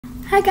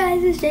Hi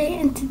guys, it's Jay,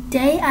 and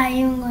today I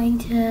am going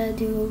to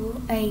do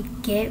a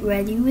get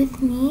ready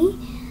with me,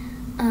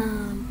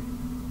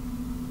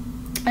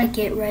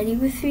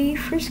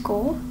 for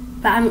school,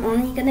 but I'm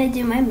only going to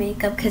do my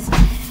makeup because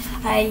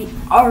I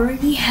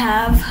already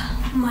have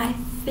my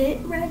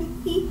fit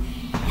ready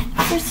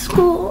for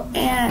school,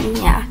 and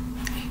yeah,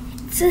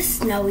 it's a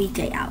snowy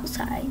day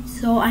outside,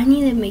 so I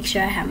need to make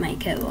sure I have my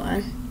coat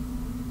on.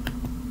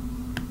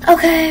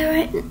 Okay,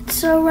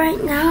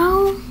 right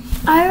now,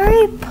 I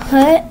already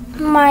put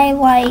my,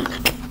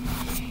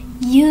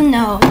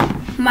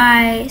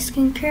 my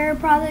skincare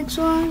products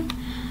on,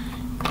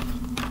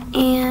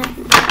 and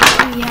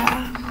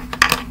yeah,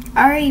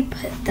 I already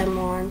put them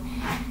on,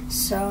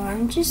 so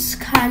I'm just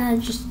kind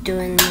of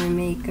doing my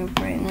makeup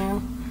right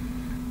now.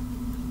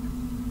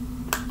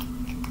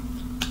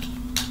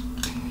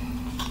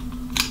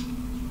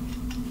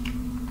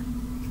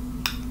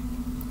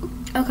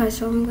 Okay,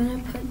 so I'm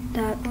gonna put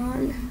that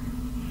on.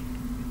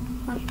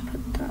 I'll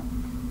put that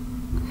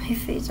on my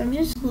face. I'm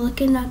just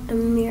looking at the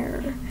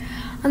mirror.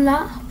 I'm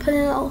not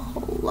putting a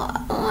whole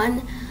lot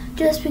on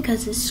just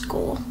because it's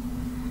school.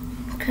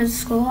 Because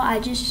school, I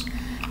just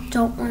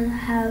don't want to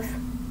have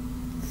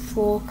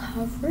full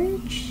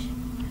coverage.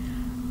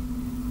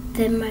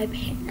 Then my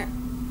parents,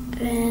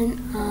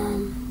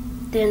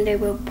 then they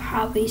will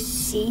probably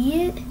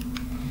see it,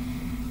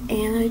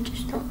 and I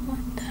just don't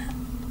want that.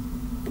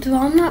 So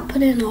I'm not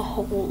putting a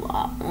whole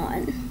lot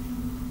on.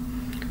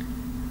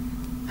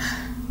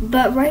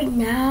 But right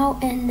now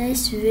in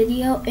this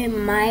video, it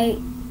might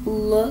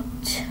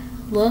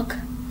look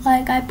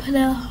like I'm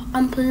putting a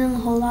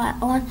whole lot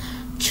on.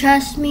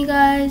 Trust me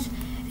guys,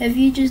 if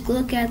you just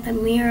look at the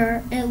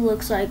mirror, it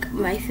looks like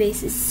my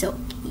face is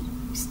silky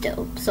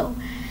still. So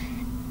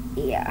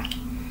yeah,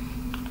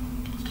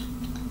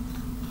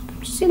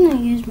 I'm just gonna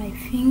use my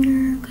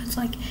finger because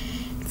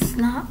it's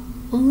not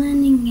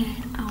blending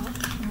it out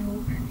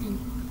over any.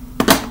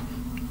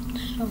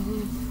 So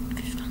I'm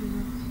just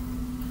gonna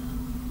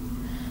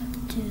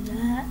do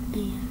that,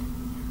 and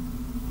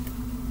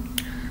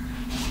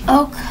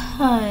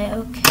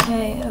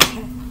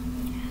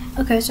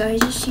okay, so I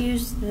just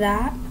used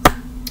that,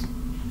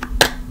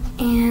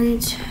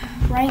 and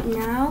right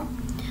now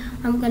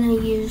I'm gonna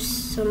use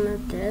some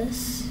of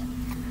this.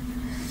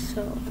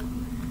 So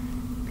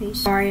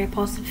sorry I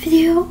paused the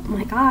video, oh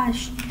my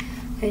gosh.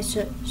 Okay,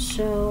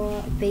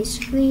 so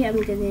basically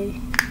I'm gonna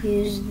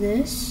use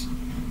this.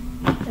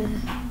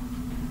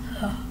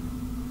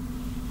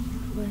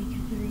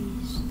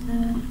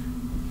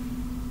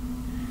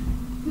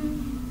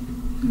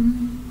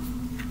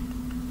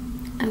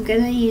 I'm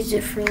gonna use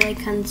it for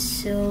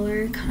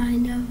concealer,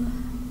 kind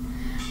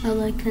of. I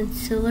like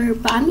concealer,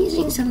 but I'm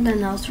using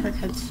something else for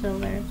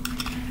concealer,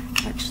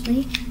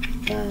 actually.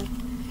 But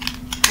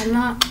I'm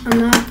not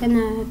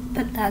gonna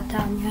put that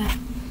down yet.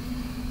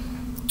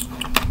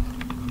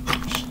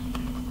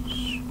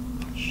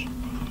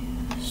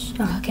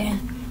 Okay.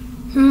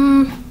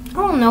 I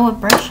don't know what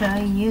brush should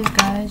I use,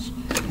 guys.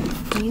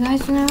 Do you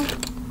guys know?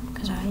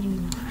 Because I do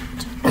not.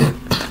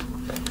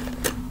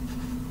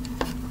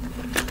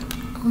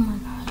 Oh my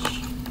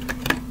gosh.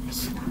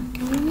 It's not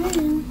going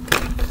in.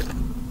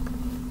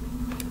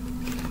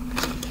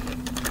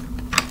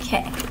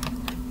 Okay.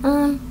 I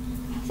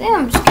think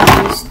I'm just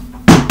gonna use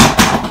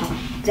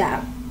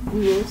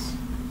this.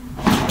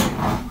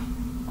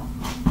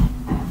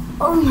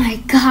 Oh my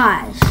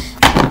gosh.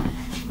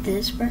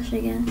 This brush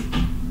again.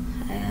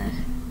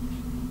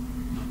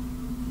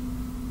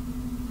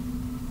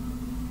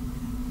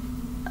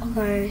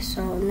 Okay,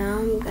 so now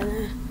I'm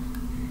gonna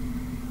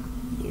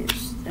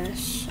use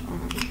this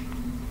on.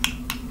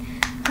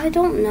 I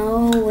don't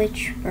know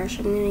which brush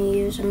I'm gonna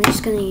use. I'm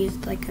just gonna use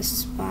a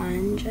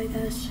sponge, I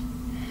guess.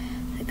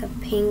 Like a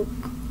pink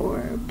or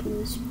a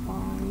blue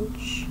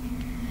sponge.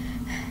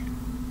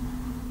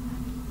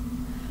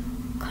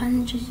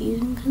 Kind of just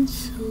using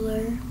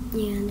concealer,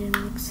 and it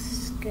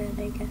looks good,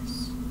 I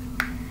guess.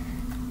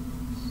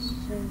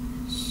 So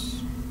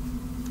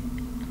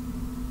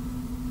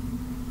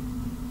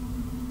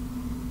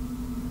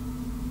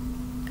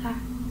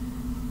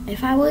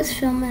if I was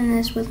filming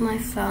this with my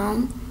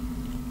phone,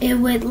 it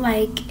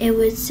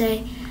would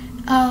say,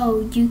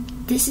 oh,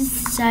 this is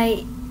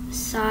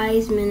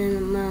size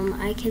minimum.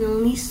 I can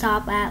only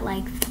stop at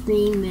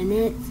 3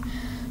 minutes.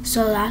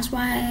 So that's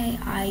why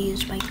I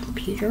use my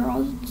computer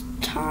all the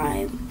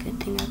time. Good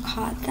thing I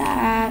caught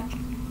that.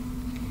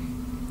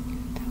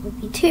 That would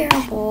be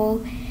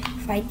terrible.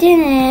 If I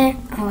didn't,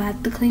 I'll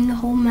have to clean the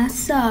whole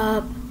mess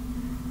up.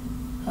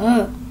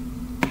 Oh.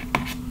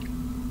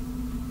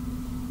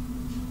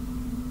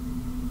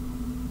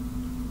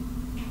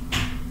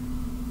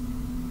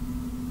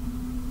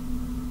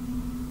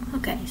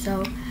 Okay,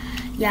 so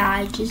yeah,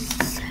 I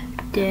just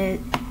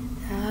did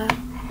that.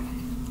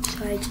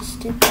 So I just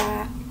did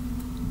that.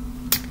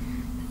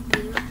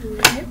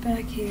 Put it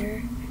back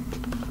here.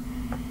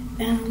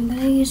 And I'm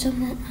gonna use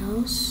something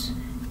else.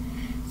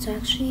 It's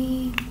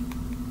actually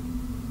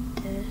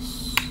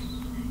this.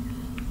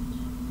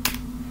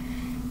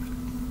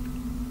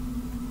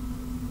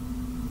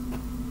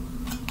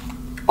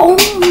 Oh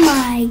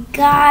my my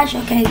gosh.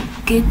 Okay,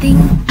 good thing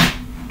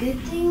it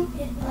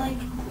like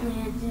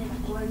landed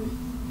on.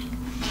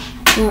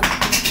 No,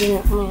 it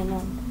didn't land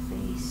on the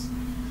face.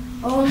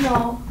 Oh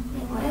no,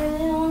 it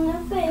landed on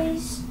the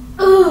face.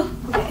 Ugh.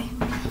 Okay.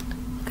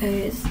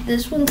 Okay,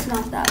 this one's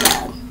not that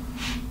bad.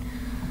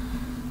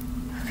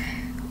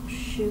 Okay, oh,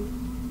 shoot.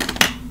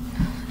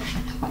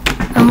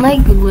 I'm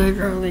like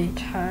literally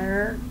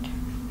tired.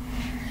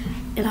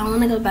 And I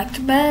want to go back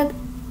to bed.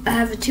 I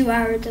have a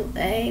 2-hour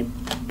delay,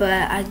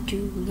 but I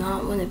do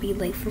not want to be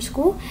late for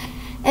school.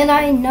 And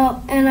I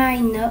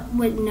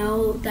would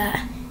know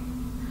that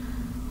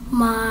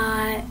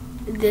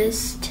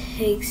this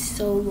takes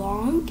so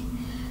long.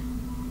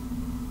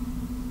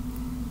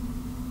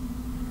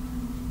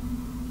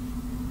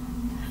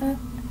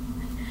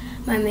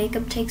 My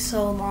makeup takes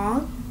so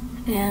long,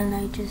 and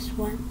I just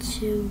want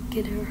to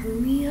get her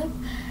hurry up.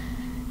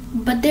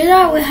 But then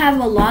I would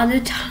have a lot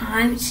of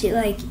time to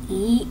like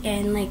eat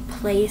and like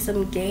play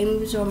some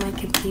games on my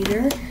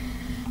computer.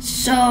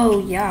 So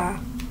yeah,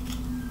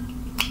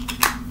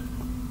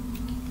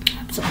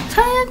 I'm so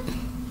tired.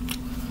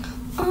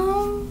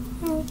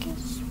 I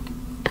guess.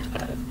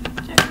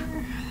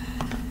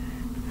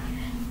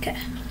 Okay,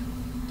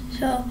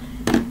 so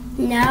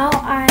now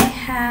I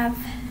have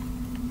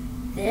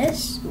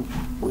this.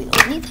 We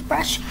don't need the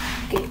brush.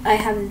 Okay, I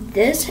have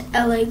this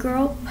LA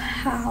Girl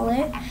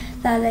palette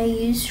that I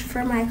used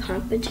for my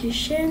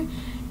competition,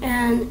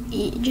 and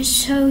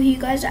just so you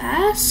guys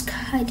ask,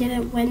 I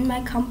didn't win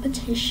my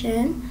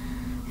competition.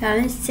 I got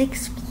in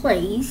 6th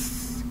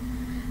place,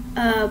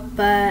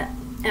 but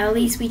at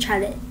least we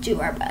tried to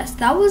do our best.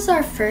 That was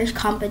our first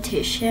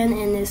competition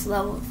in this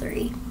level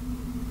 3.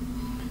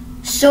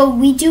 So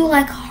we do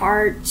like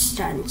hard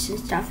stunts and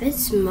stuff.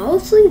 It's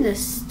mostly the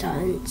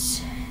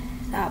stunts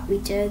that we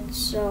did,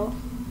 so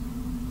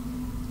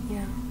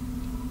yeah.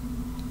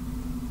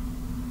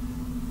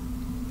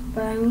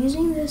 But I'm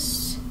using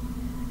this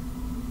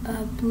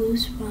blue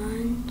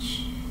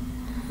sponge,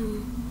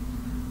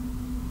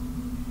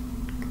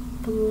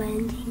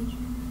 blending.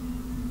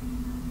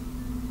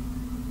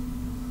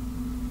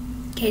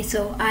 Okay,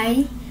 so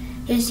I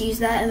just use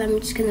that, and I'm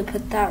just gonna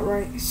put that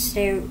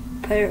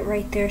put it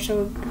right there,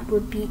 so it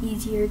would be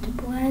easier to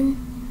blend.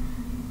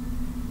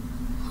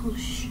 Oh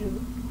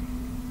shoot.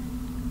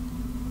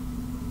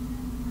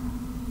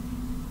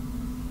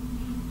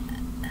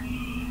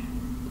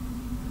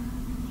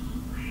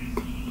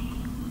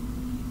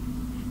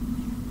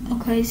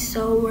 Okay,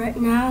 so right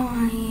now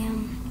I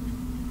am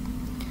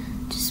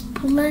just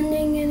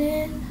blending it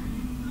in.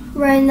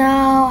 Right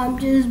now I'm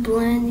just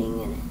blending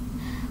it in.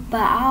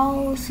 But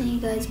I'll see you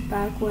guys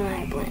back when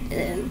I blend it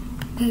in.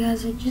 Okay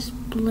guys, I just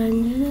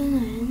blended it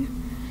in.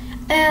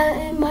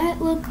 And it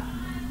might look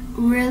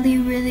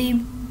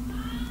really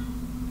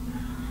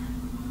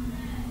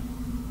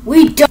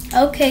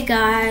Okay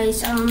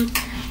guys,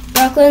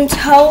 Brooklyn,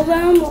 tell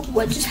them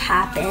what just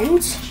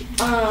happened.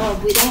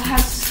 We don't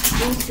have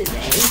school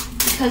today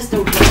because the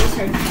roads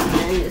are done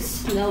and it's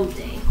snow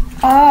day.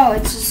 Oh,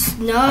 it's a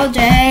snow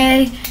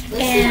day.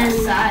 And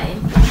outside.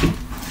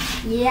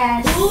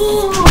 Yes.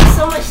 Ooh,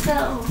 so much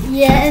snow.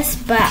 Yes,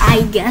 but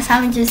I guess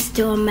I'm just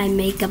doing my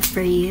makeup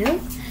for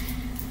you.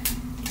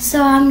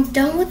 So I'm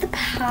done with the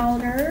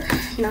powder.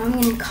 Now I'm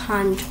gonna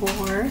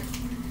contour.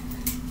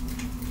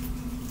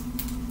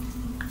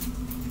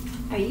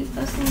 Are you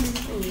posting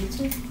this on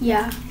YouTube?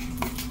 Yeah.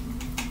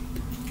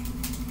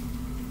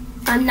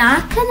 I'm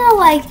not gonna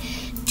like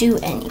do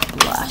any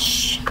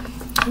blush.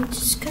 I'm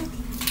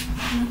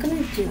not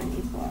gonna do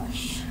any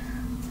blush.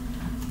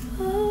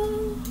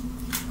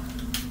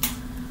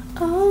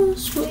 Oh,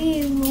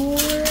 sweet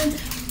Lord.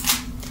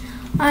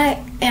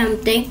 I am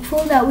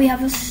thankful that we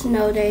have a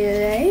snow day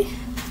today.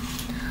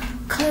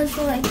 Cause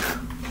like,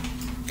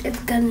 it's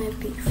gonna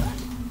be fun.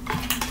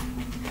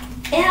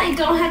 And I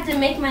don't have to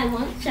make my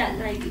lunch at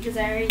night because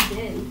I already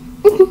did.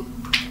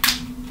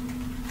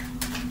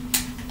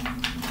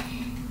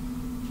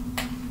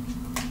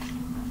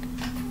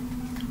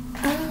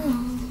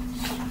 Oh,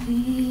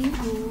 sweet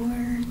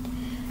Lord,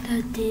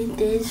 that did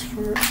this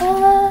for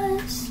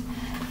us.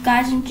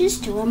 Guys, I'm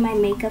just doing my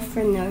makeup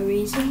for no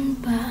reason,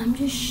 but I'm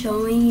just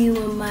showing you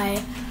what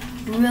my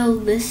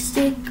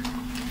realistic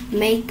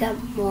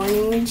makeup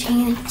morning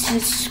routine to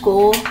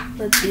school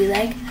would be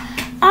like.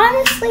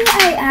 Honestly,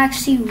 I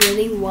actually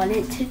really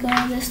wanted to go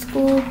to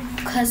school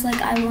because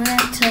like I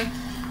wanted to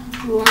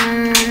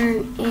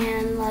learn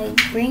and like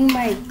bring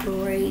my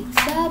grades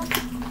up.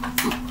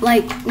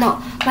 Like,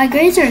 no, my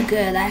grades are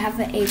good. I have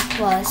an A+,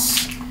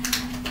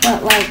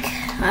 but like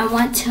I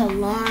want to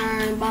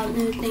learn about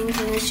new things,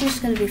 and it's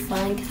just gonna be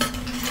fun.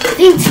 I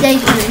think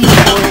today's gonna be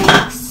boring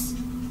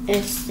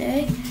this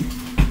day,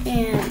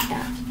 and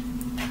yeah.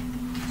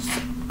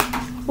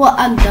 Well,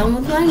 I'm done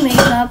with my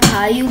makeup.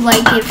 How do you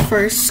like it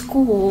for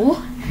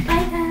school?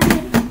 Bye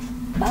guys.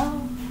 Bye.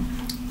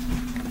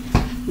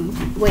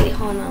 Wait,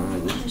 hold on.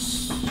 Let me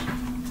just...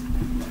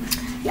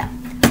 Yeah.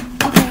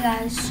 Okay,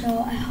 guys. So,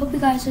 I hope you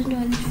guys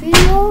enjoyed this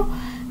video.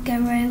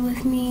 Get ready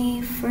with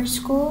me for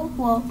school.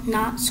 Well,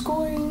 not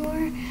school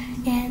anymore.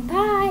 And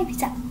bye.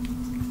 Peace out.